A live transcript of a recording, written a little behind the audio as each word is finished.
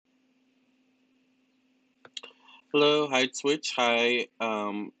Hello, hi Twitch, hi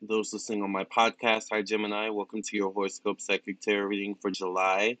those listening on my podcast, hi Gemini. Welcome to your horoscope psychic tarot reading for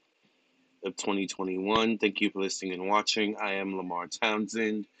July of 2021. Thank you for listening and watching. I am Lamar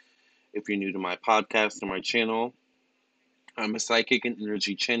Townsend. If you're new to my podcast or my channel, I'm a psychic and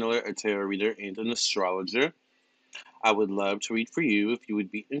energy channeler, a tarot reader, and an astrologer. I would love to read for you. If you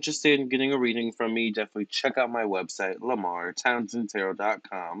would be interested in getting a reading from me, definitely check out my website,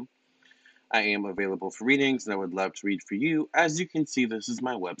 lamartownsendtarot.com. I am available for readings and I would love to read for you. As you can see, this is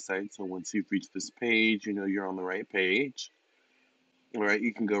my website. So once you've reached this page, you know you're on the right page. All right,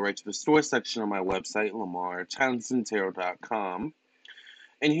 you can go right to the store section on my website, lamartownsendtarot.com.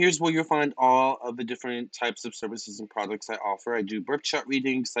 And here's where you'll find all of the different types of services and products I offer. I do birth chart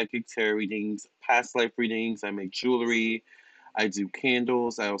readings, psychic tarot readings, past life readings. I make jewelry. I do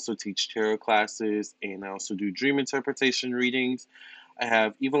candles. I also teach tarot classes. And I also do dream interpretation readings. I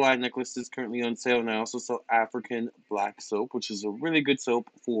have Evil Eye necklaces currently on sale, and I also sell African black soap, which is a really good soap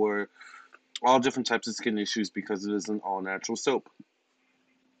for all different types of skin issues because it is an all natural soap.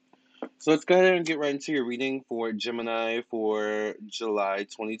 So let's go ahead and get right into your reading for Gemini for July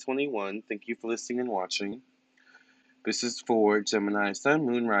 2021. Thank you for listening and watching. This is for Gemini, Sun,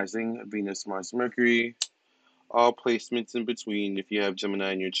 Moon, Rising, Venus, Mars, Mercury, all placements in between. If you have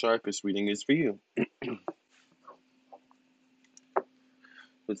Gemini in your chart, this reading is for you.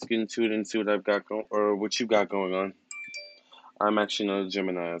 Let's get into it and see what I've got what you got going on. I'm actually not a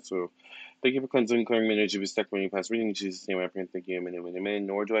Gemini, so thank you for cleansing and clearing my energy with stuck when you past reading. In Jesus' name I pray and thank you, amen, amen, amen.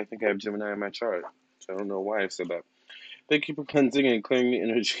 Nor do I think I have Gemini in my chart. So I don't know why I said that. Thank you for cleansing and clearing the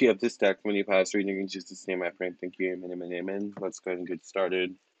energy of this deck when you pass reading. In Jesus' name I pray and thank you, amen, amen, amen. Let's go ahead and get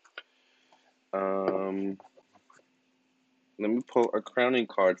started. Let me pull a crowning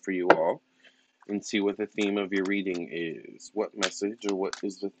card for you all and see what the theme of your reading is. What message or what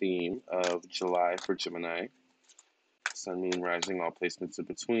is the theme of July for Gemini? Sun, Moon, Rising, all placements in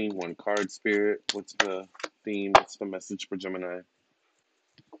between. One card, Spirit. What's the theme? What's the message for Gemini?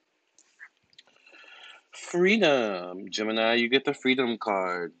 Freedom. Gemini, you get the Freedom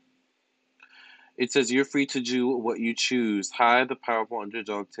card. It says you're free to do what you choose. Hi, the Powerful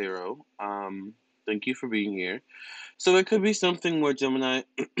Underdog Tarot. Thank you for being here. So it could be something where Gemini,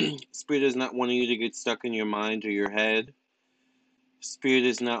 Spirit is not wanting you to get stuck in your mind or your head. Spirit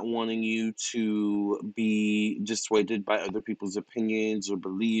is not wanting you to be dissuaded by other people's opinions or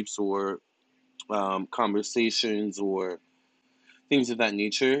beliefs or conversations or things of that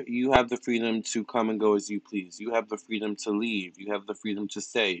nature. You have the freedom to come and go as you please. You have the freedom to leave. You have the freedom to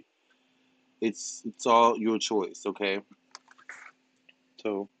stay. It's all your choice, okay?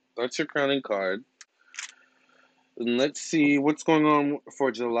 So that's your crowning card. And let's see what's going on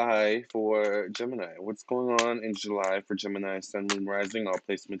for July for Gemini. What's going on in July for Gemini, Sun, Moon, Rising, all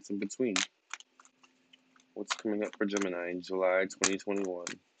placements in between. What's coming up for Gemini in July 2021?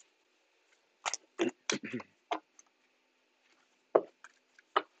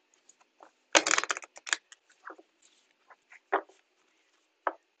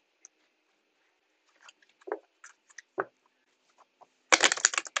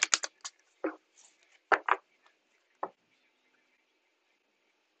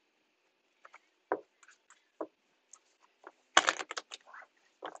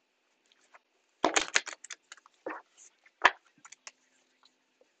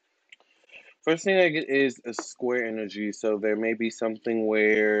 First thing I get is a square energy, so there may be something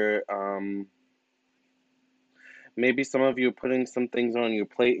where maybe some of you are putting some things on your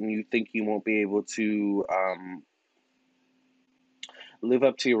plate and you think you won't be able to live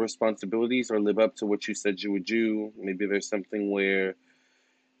up to your responsibilities or live up to what you said you would do. Maybe there's something where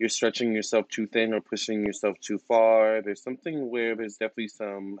you're stretching yourself too thin or pushing yourself too far. There's something where there's definitely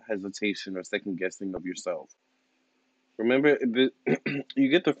some hesitation or second guessing of yourself. Remember, you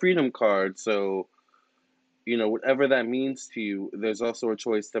get the freedom card, so you know whatever that means to you. There's also a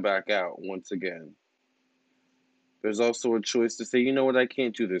choice to back out once again. There's also a choice to say, you know what, I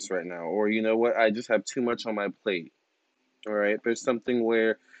can't do this right now, or you know what, I just have too much on my plate. All right, there's something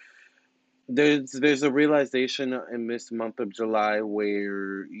where there's a realization in this month of July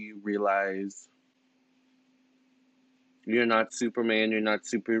where you realize you're not Superman, you're not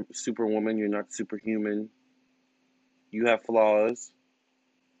Superwoman, you're not superhuman. You have flaws.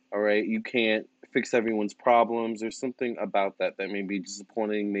 All right, you can't fix everyone's problems. There's something about that that may be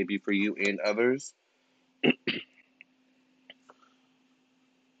disappointing, maybe for you and others.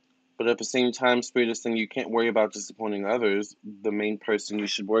 But at the same time, Spirit is saying you can't worry about disappointing others. The main person you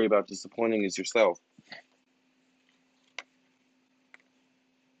should worry about disappointing is yourself.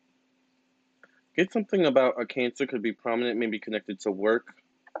 Get something about a Cancer, could be prominent, maybe connected to work,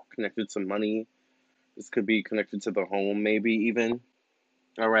 connected to money, This could be connected to the home, maybe even.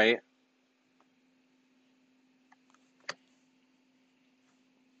 All right.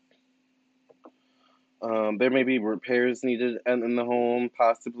 There may be repairs needed in the home,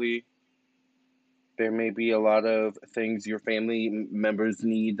 possibly. There may be a lot of things your family members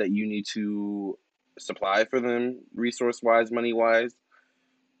need that you need to supply for them, resource wise, money wise.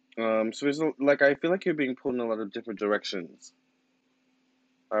 So there's like I feel like you're being pulled in a lot of different directions.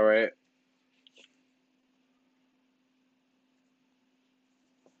 All right.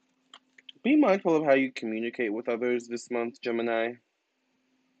 Be mindful of how you communicate with others this month, Gemini.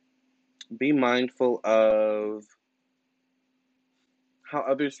 Be mindful of how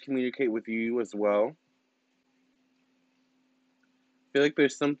others communicate with you as well. I feel like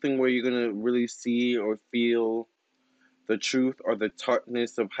there's something where you're gonna really see or feel the truth or the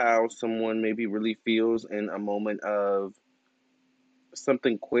tartness of how someone maybe really feels in a moment of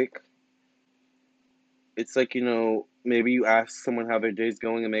something quick. It's like, maybe you ask someone how their day's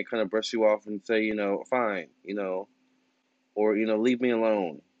going and they kind of brush you off and say, fine, or, leave me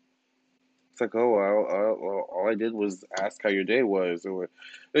alone. It's like, oh, all I did was ask how your day was. Or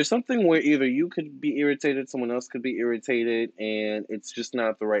there's something where either you could be irritated, someone else could be irritated, and it's just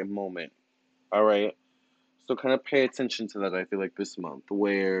not the right moment. All right. So kind of pay attention to that, I feel like, this month,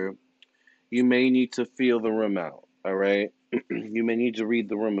 where you may need to feel the room out. All right. You may need to read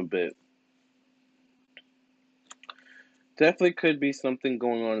the room a bit. Definitely could be something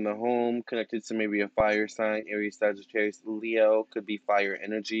going on in the home connected to maybe a fire sign, Aries, Sagittarius, Leo. Could be fire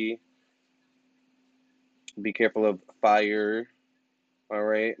energy. Be careful of fire. All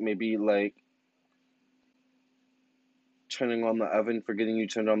right. Maybe like turning on the oven, forgetting you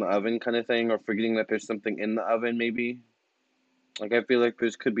turned on the oven kind of thing, or forgetting that there's something in the oven maybe. Like I feel like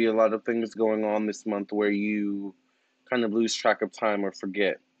there's could be a lot of things going on this month where you kind of lose track of time or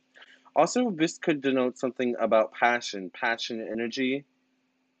forget. Also, this could denote something about passion and energy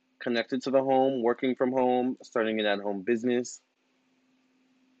connected to the home, working from home, starting an at-home business,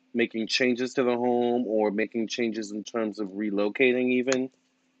 making changes to the home, or making changes in terms of relocating even.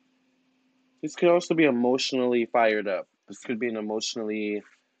 This could also be emotionally fired up. This could be an emotionally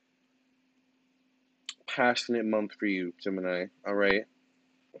passionate month for you, Gemini. All right.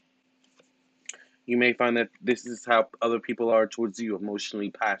 You may find that this is how other people are towards you, emotionally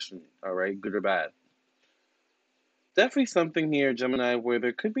passionate. All right, good or bad. Definitely something here, Gemini, where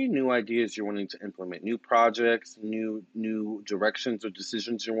there could be new ideas you're wanting to implement, new projects, new directions or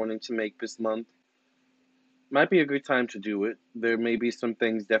decisions you're wanting to make this month. Might be a good time to do it. There may be some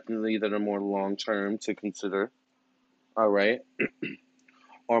things definitely that are more long term to consider. All right,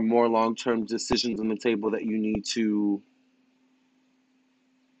 or more long term decisions on the table that you need to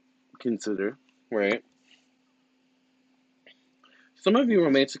consider. Right. Some of you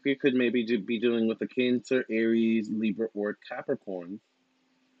romantically could maybe be dealing with a Cancer, Aries, Libra, or Capricorn,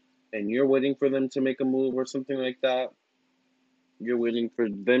 and you're waiting for them to make a move or something like that. You're waiting for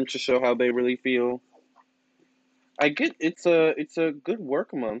them to show how they really feel. I get it's a good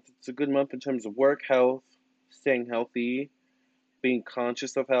work month. It's a good month in terms of work, health, staying healthy, being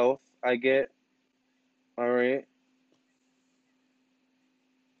conscious of health. I get. All right.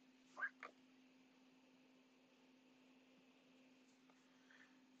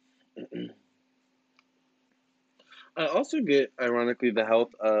 I also get, ironically, the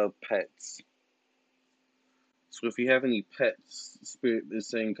health of pets. So if you have any pets, Spirit is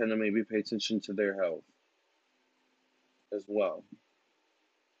saying kind of maybe pay attention to their health as well.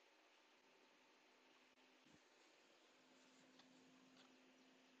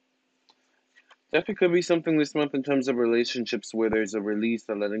 Definitely could be something this month in terms of relationships where there's a release,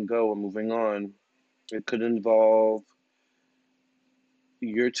 a letting go, a moving on. It could involve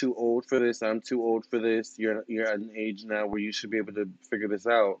you're too old for this, I'm too old for this. You're at an age now where you should be able to figure this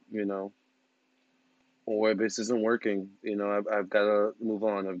out, or this isn't working. I've got to move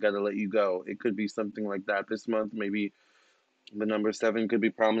on. I've got to let you go. It could be something like that this month. Maybe the number seven could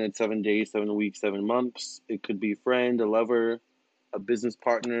be prominent 7 days, 7 weeks, 7 months. It could be a friend, a lover, a business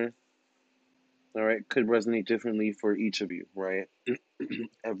partner. All right, could resonate differently for each of you, right?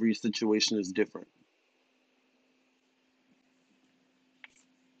 Every situation is different.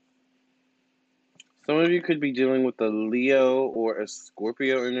 Some of you could be dealing with a Leo or a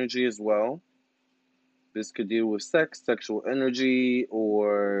Scorpio energy as well. This could deal with sex, sexual energy,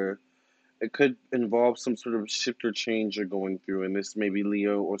 or it could involve some sort of shift or change you're going through. And this maybe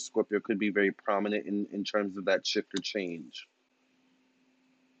Leo or Scorpio could be very prominent in terms of that shift or change.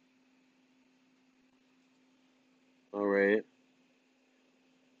 All right.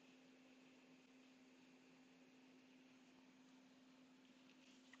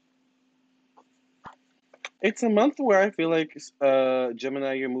 It's a month where I feel like,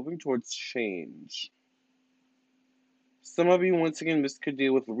 Gemini, you're moving towards change. Some of you, once again, this could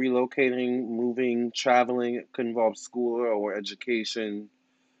deal with relocating, moving, traveling. It could involve school or education.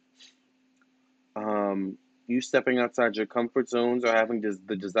 Um, you stepping outside your comfort zones or having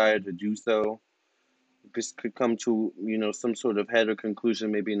the desire to do so. This could come to, some sort of head or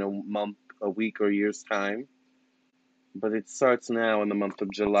conclusion maybe in a month, a week, or a year's time. But it starts now in the month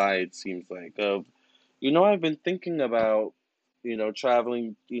of July, it seems like. I've been thinking about,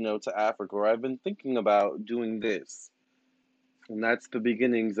 traveling, to Africa, or I've been thinking about doing this. And that's the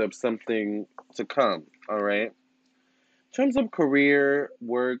beginnings of something to come, all right? In terms of career,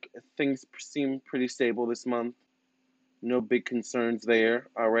 work, things seem pretty stable this month. No big concerns there,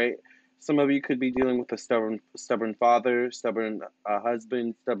 all right? Some of you could be dealing with a stubborn father, stubborn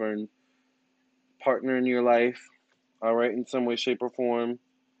husband, stubborn partner in your life, all right, in some way, shape, or form,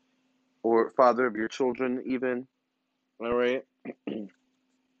 or father of your children, even, all right?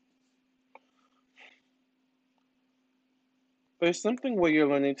 There's something where you're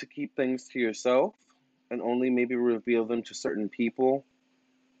learning to keep things to yourself and only maybe reveal them to certain people.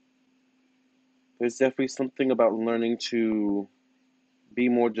 There's definitely something about learning to be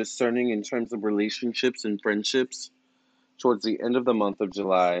more discerning in terms of relationships and friendships towards the end of the month of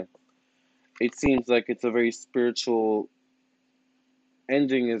July. It seems like it's a very spiritual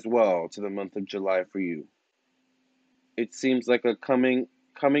ending as well to the month of July for you. It seems like a coming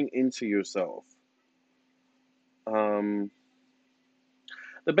into yourself. Um,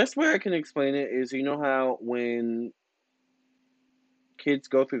 the best way I can explain it is, you know how when kids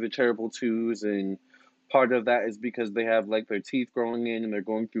go through the terrible twos, and part of that is because they have like their teeth growing in and they're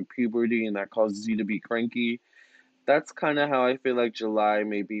going through puberty and that causes you to be cranky. That's kind of how I feel like July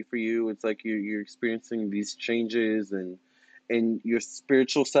may be for you. It's like you're experiencing these changes and your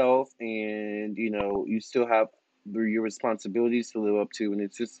spiritual self, and you still have your responsibilities to live up to, and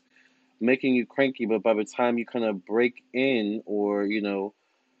it's just making you cranky. But by the time you kind of break in, or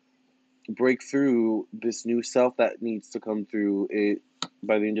break through this new self that needs to come through it,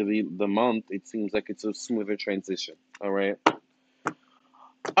 by the end of the month, it seems like it's a smoother transition. All right.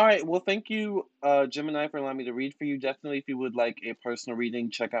 All right. Well, thank you, Gemini, for allowing me to read for you. Definitely, if you would like a personal reading,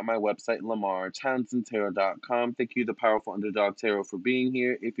 check out my website, LamarTownsendTarot.com. Thank you, The Powerful Underdog Tarot, for being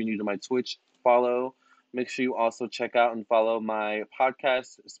here. If you're new to my Twitch, follow. Make sure you also check out and follow my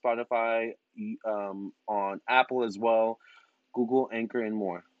podcast, Spotify, on Apple as well, Google, Anchor, and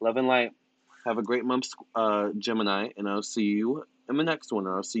more. Love and light. Have a great month, Gemini, and I'll see you in the next one.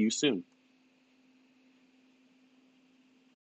 I'll see you soon.